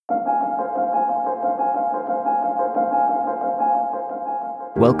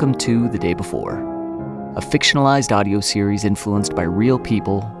Welcome to The Day Before, a fictionalized audio series influenced by real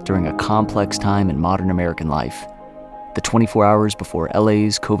people during a complex time in modern American life, the 24 hours before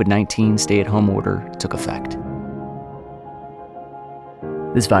LA's COVID-19 stay-at-home order took effect.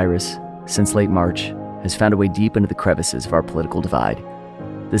 This virus, since late March, has found a way deep into the crevices of our political divide.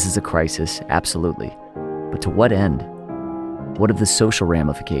 This is a crisis, absolutely. But to what end? What of the social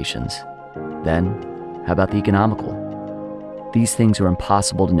ramifications? Then, how about the economical? These things are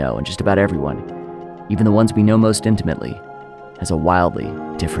impossible to know, and just about everyone, even the ones we know most intimately, has a wildly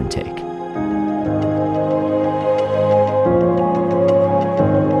different take.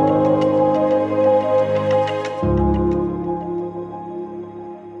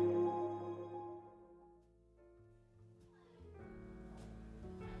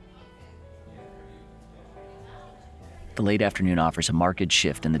 The late afternoon offers a marked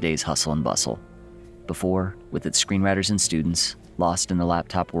shift in the day's hustle and bustle. Before, with its screenwriters and students, lost in the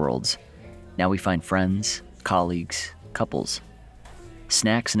laptop worlds, now we find friends, colleagues, couples.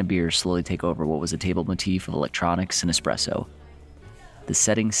 Snacks and a beer slowly take over what was a table motif of electronics and espresso. The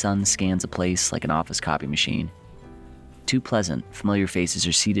setting sun scans a place like an office copy machine. Two pleasant, familiar faces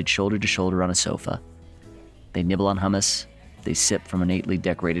are seated shoulder to shoulder on a sofa. They nibble on hummus, they sip from innately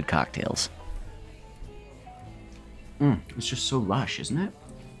decorated cocktails. It's just so lush, isn't it?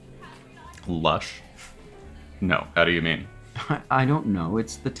 Lush? No, how do you mean? I don't know.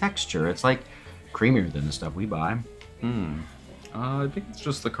 It's the texture. It's like creamier than the stuff we buy. I think it's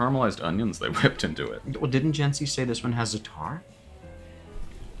just the caramelized onions they whipped into it. Well, didn't Jency say this one has za'atar?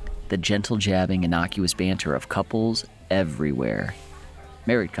 The gentle jabbing, innocuous banter of couples everywhere.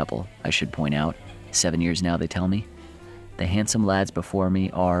 Married couple, I should point out. 7 years now, they tell me. The handsome lads before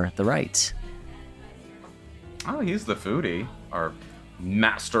me are the Wrights. Oh, he's the foodie. Our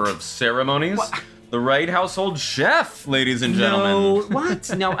master of ceremonies. What? The Wright household chef, ladies and gentlemen. No,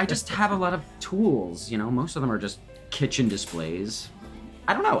 what? No, I just have a lot of tools, most of them are just kitchen displays.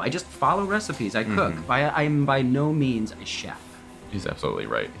 I don't know, I just follow recipes, I cook. I'm by no means a chef. He's absolutely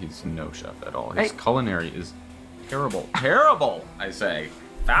right. He's no chef at all. Hey. His culinary is terrible. Terrible, I say.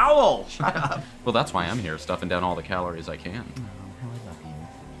 Foul! Shut up. Well, that's why I'm here, stuffing down all the calories I can. Oh, I love you.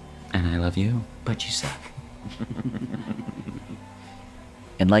 And I love you. But you suck.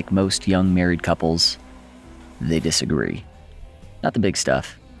 And like most young married couples, they disagree. Not the big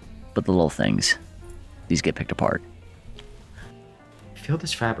stuff, but the little things. These get picked apart. Feel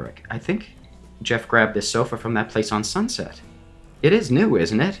this fabric. I think Jeff grabbed this sofa from that place on Sunset. It is new,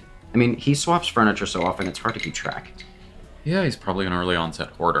 isn't it? I mean, he swaps furniture so often it's hard to keep track. Yeah, he's probably an early onset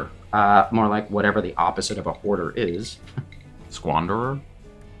hoarder. More like whatever the opposite of a hoarder is. Squanderer?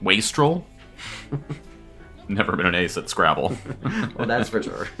 Wastrel? Never been an ace at Scrabble. Well, that's for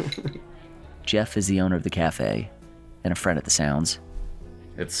sure. Jeff is the owner of the cafe and a friend at the Sounds.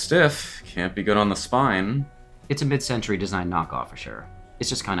 It's stiff. Can't be good on the spine. It's a mid-century design knockoff for sure. It's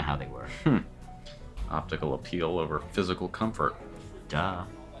just kind of how they were. Optical appeal over physical comfort. Duh.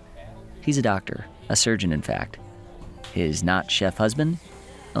 He's a doctor, a surgeon in fact. His not-chef husband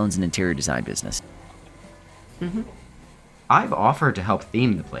owns an interior design business. I've offered to help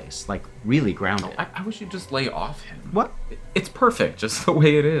theme the place, like really ground it. I wish you'd just lay off him. What? It's perfect, just the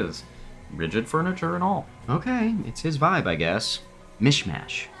way it is. Rigid furniture and all. Okay, it's his vibe, I guess.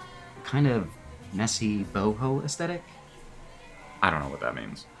 Mishmash. Kind of messy boho aesthetic. I don't know what that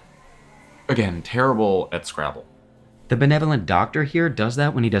means. Again, terrible at Scrabble. The benevolent doctor here does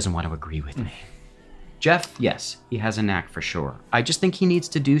that when he doesn't want to agree with me. Jeff, yes, he has a knack for sure. I just think he needs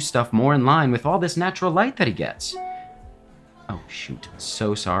to do stuff more in line with all this natural light that he gets. Oh, shoot.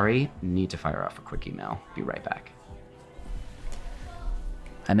 So sorry. Need to fire off a quick email. Be right back.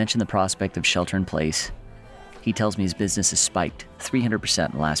 I mentioned the prospect of shelter in place. He tells me his business has spiked 300%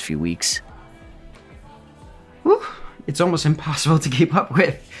 in the last few weeks. Whew, it's almost impossible to keep up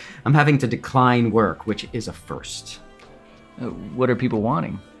with. I'm having to decline work, which is a first. What are people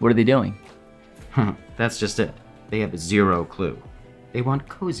wanting? What are they doing? That's just it. They have zero clue. They want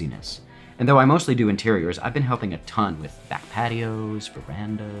coziness. And though I mostly do interiors, I've been helping a ton with back patios,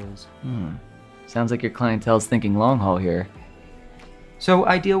 verandas. Sounds like your clientele's thinking long haul here. So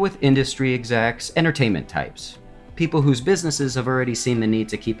I deal with industry execs, entertainment types. People whose businesses have already seen the need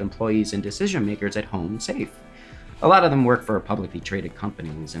to keep employees and decision makers at home safe. A lot of them work for publicly traded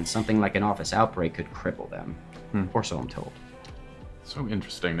companies, and something like an office outbreak could cripple them. Or so I'm told. So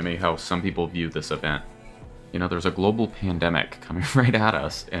interesting to me how some people view this event. There's a global pandemic coming right at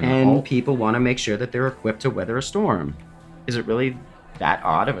us. And people want to make sure that they're equipped to weather a storm. Is it really that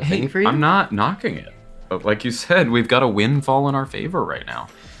odd of a thing for you? I'm not knocking it. But like you said, we've got a windfall in our favor right now.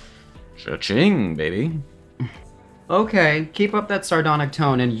 Cha-ching, baby. Okay, keep up that sardonic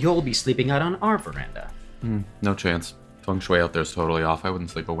tone and you'll be sleeping out on our veranda. No chance. Feng shui out there's totally off. I wouldn't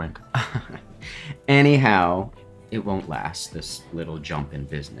sleep a wink. Anyhow, it won't last, this little jump in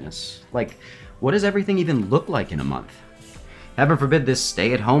business. Like, what does everything even look like in a month? Heaven forbid this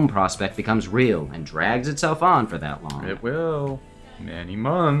stay-at-home prospect becomes real and drags itself on for that long. It will. Many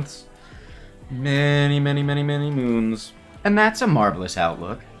months. Many moons. And that's a marvelous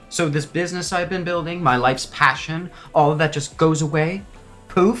outlook. So this business I've been building, my life's passion, all of that just goes away?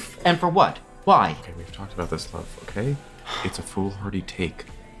 Poof? And for what? Why? Okay, we've talked about this, love, okay? It's a foolhardy take.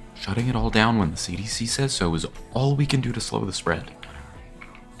 Shutting it all down when the CDC says so is all we can do to slow the spread.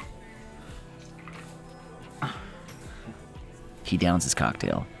 He downs his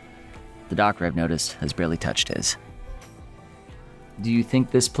cocktail. The doctor, I've noticed, has barely touched his. Do you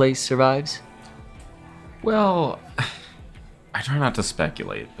think this place survives? Well, I try not to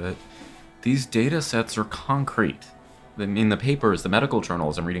speculate, but these data sets are concrete. In the papers, the medical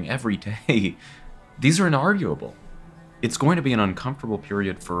journals I'm reading every day, these are inarguable. It's going to be an uncomfortable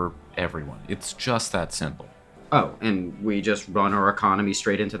period for everyone. It's just that simple. Oh, and we just run our economy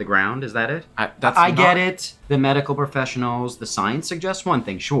straight into the ground? Is that it? I get it. The medical professionals, the science suggests one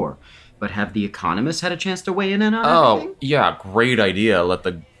thing, sure. But have the economists had a chance to weigh in on everything? Oh, yeah, great idea. Let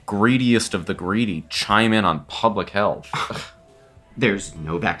the greediest of the greedy chime in on public health. There's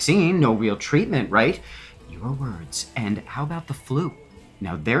no vaccine, no real treatment, right? Your words. And how about the flu?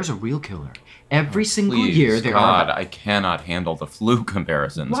 Now there's a real killer. Every single Please, year there God, are... I cannot handle the flu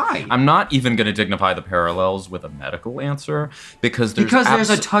comparisons. Why? I'm not even going to dignify the parallels with a medical answer because there's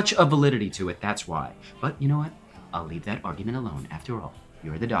a touch of validity to it, that's why. But you know what? I'll leave that argument alone. After all,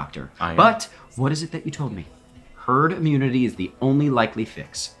 you're the doctor. I am. But what is it that you told me? Herd immunity is the only likely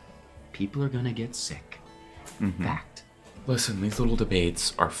fix. People are gonna get sick. Fact. Listen, these little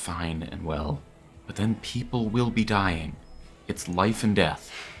debates are fine and well, but then people will be dying. It's life and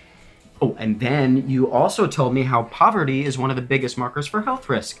death. Oh, and then you also told me how poverty is one of the biggest markers for health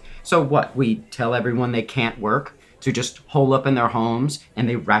risk. So what, we tell everyone they can't work to just hole up in their homes and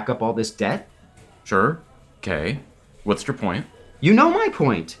they rack up all this debt? Sure. Okay. What's your point? You know my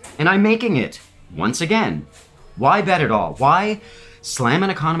point, and I'm making it. Once again. Why bet it all? Why slam an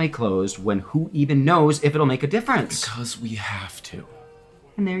economy closed when who even knows if it'll make a difference? Because we have to.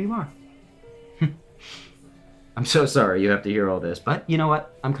 And there you are. I'm so sorry you have to hear all this, but you know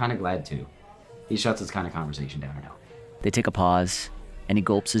what? I'm kind of glad too. He shuts this kind of conversation down now. They take a pause, and he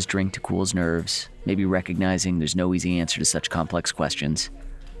gulps his drink to cool his nerves, maybe recognizing there's no easy answer to such complex questions.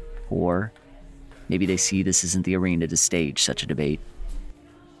 Or maybe they see this isn't the arena to stage such a debate.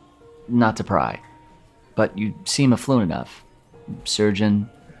 Not to pry, but you seem affluent enough. Surgeon,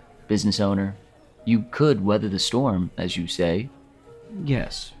 business owner. You could weather the storm, as you say.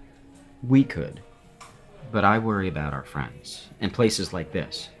 Yes, we could. But I worry about our friends and places like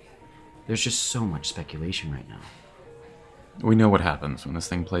this. There's just so much speculation right now. We know what happens when this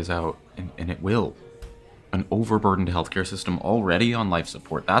thing plays out, and it will. An overburdened healthcare system already on life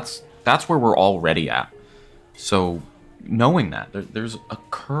support. That's where we're already at. So, knowing that, there's a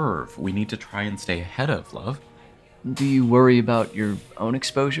curve we need to try and stay ahead of, love. Do you worry about your own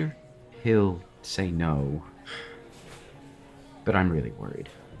exposure? He'll say no. But I'm really worried.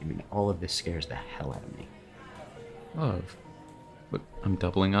 I mean, all of this scares the hell out of me. Love. Look, I'm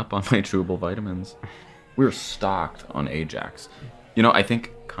doubling up on my chewable vitamins. We're stocked on Ajax. You know, I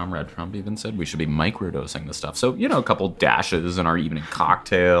think Comrade Trump even said we should be microdosing the stuff. So, a couple dashes in our evening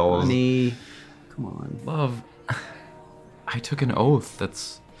cocktails. Honey, come on. Love, I took an oath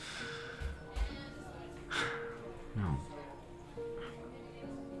that's... No.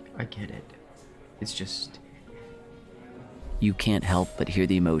 I get it. It's just... You can't help but hear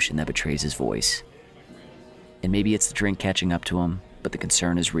the emotion that betrays his voice. And maybe it's the drink catching up to him, but the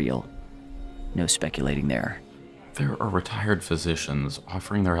concern is real. No speculating there. There are retired physicians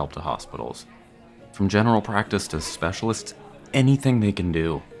offering their help to hospitals. From general practice to specialists, anything they can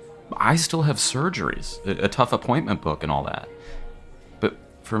do. I still have surgeries, a tough appointment book and all that. But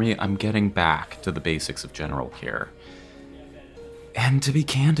for me, I'm getting back to the basics of general care. And to be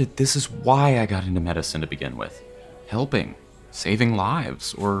candid, this is why I got into medicine to begin with. Helping, saving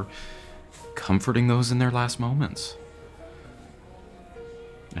lives, or comforting those in their last moments.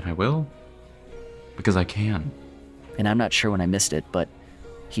 And I will, because I can. And I'm not sure when I missed it, but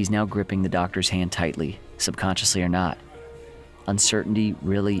he's now gripping the doctor's hand tightly, subconsciously or not. Uncertainty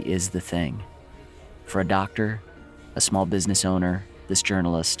really is the thing. For a doctor, a small business owner, this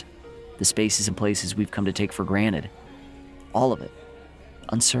journalist, the spaces and places we've come to take for granted. All of it.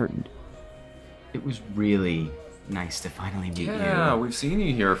 Uncertain. It was really Nice to finally meet Yeah, you. we've seen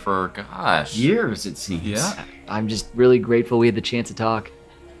you here for, gosh. Years, it seems. Yeah. I'm just really grateful we had the chance to talk.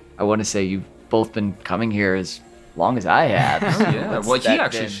 I want to say you've both been coming here as long as I have. Oh, yeah. What's Well, he that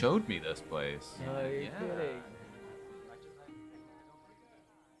actually been? showed me this place.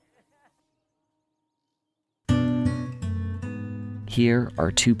 Here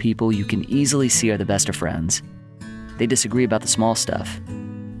are two people you can easily see are the best of friends. They disagree about the small stuff.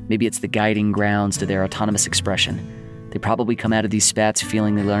 Maybe it's the guiding grounds to their autonomous expression. They probably come out of these spats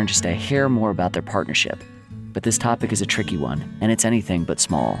feeling they learned just a hair more about their partnership. But this topic is a tricky one, and it's anything but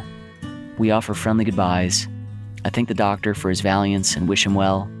small. We offer friendly goodbyes. I thank the doctor for his valiance and wish him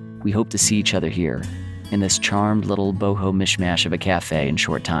well. We hope to see each other here, in this charmed little boho mishmash of a cafe in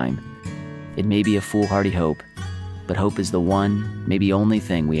short time. It may be a foolhardy hope, but hope is the one, maybe only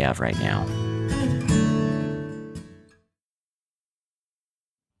thing we have right now.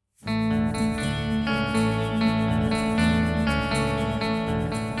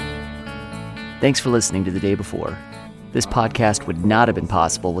 Thanks for listening to The Day Before. This podcast would not have been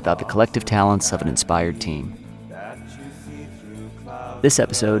possible without the collective talents of an inspired team. This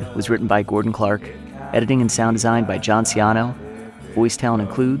episode was written by Gordon Clark, editing and sound design by John Ciano. Voice talent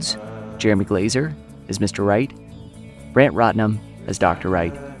includes Jeremy Glazer as Mr. Wright, Brant Rotnam as Dr.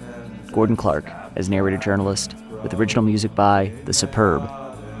 Wright, Gordon Clark as narrator journalist, with original music by the superb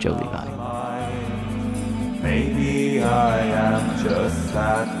Joe Levi. Maybe I am just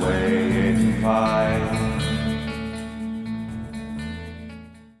that way inclined.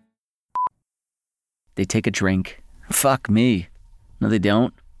 They take a drink. Fuck me. No, they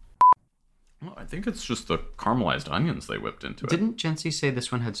don't. Well, I think it's just the caramelized onions they whipped into it. Didn't Jency say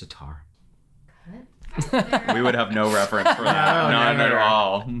this one had Zatar? We would have no reference for that. None at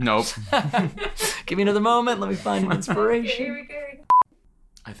all. Nope. Give me another moment. Let me find an inspiration. Here we go.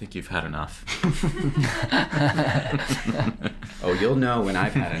 I think you've had enough. Oh, you'll know when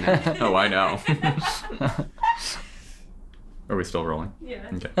I've had enough. Oh, I know. Are we still rolling? Yeah.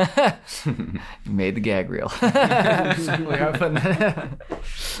 Okay. You made the gag reel. We are putting that.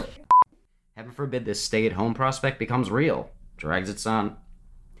 Heaven forbid this stay-at-home prospect becomes real. Drags its on.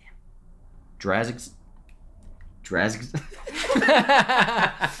 It's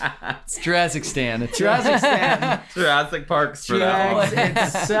Jurassic Stan. It's Jurassic Stan. Jurassic Park's for that one.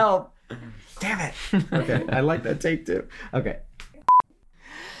 Drags itself. Damn it. Okay, I like that take too. Okay.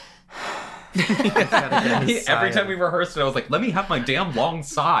 Every time we rehearsed it, I was like, let me have my damn long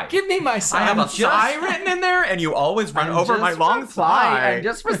sigh. Give me my I sign. have a sigh written in there, and you always run over my long sigh. I'm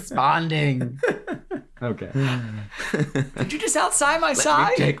just responding. Okay. Did you just outside my Let sigh?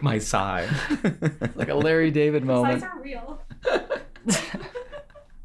 me take my sigh. Like a Larry David moment. Sides are real.